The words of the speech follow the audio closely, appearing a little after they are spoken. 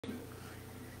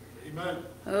Amen.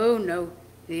 Oh no,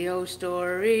 the old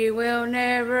story will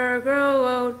never grow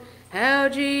old. How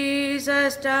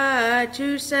Jesus died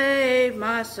to save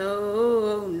my soul.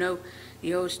 Oh no,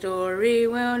 the old story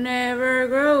will never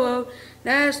grow old.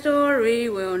 That story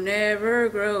will never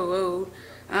grow old.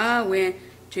 I went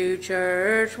to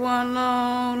church one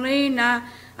lonely night.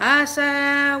 I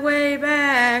sat way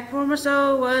back, for my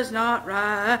soul was not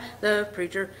right. The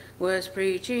preacher was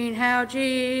preaching how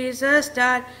Jesus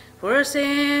died for a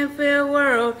sin-filled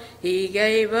world. He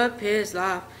gave up his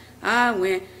life. I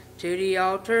went to the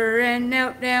altar and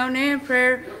knelt down in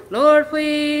prayer. Lord,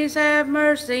 please have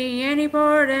mercy, and he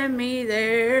pardoned me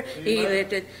there. Amen. He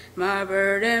lifted my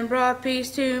burden, brought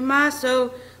peace to my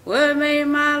soul. What made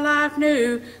my life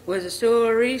new was a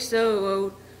story so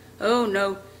old. Oh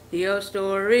no, the old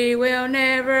story will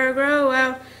never grow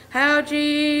out. How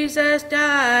Jesus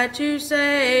died to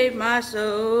save my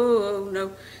soul. Oh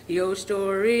no, the old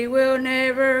story will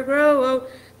never grow old.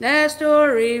 That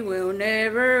story will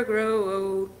never grow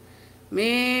old.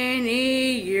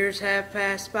 Many years have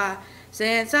passed by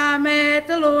since I met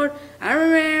the Lord. I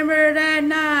remember that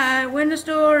night when the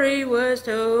story was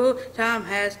told. Time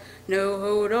has no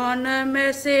hold on the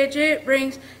message it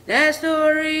brings. That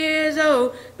story is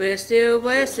old, but it still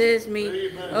blesses me.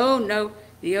 Amen. Oh no,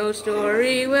 the old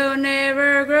story will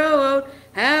never grow old.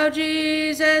 How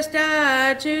Jesus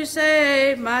died to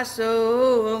save my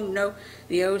soul. Oh no,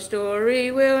 the old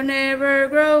story will never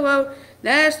grow old.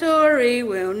 That story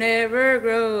will never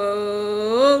grow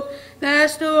old. That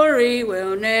story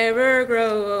will never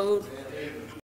grow old.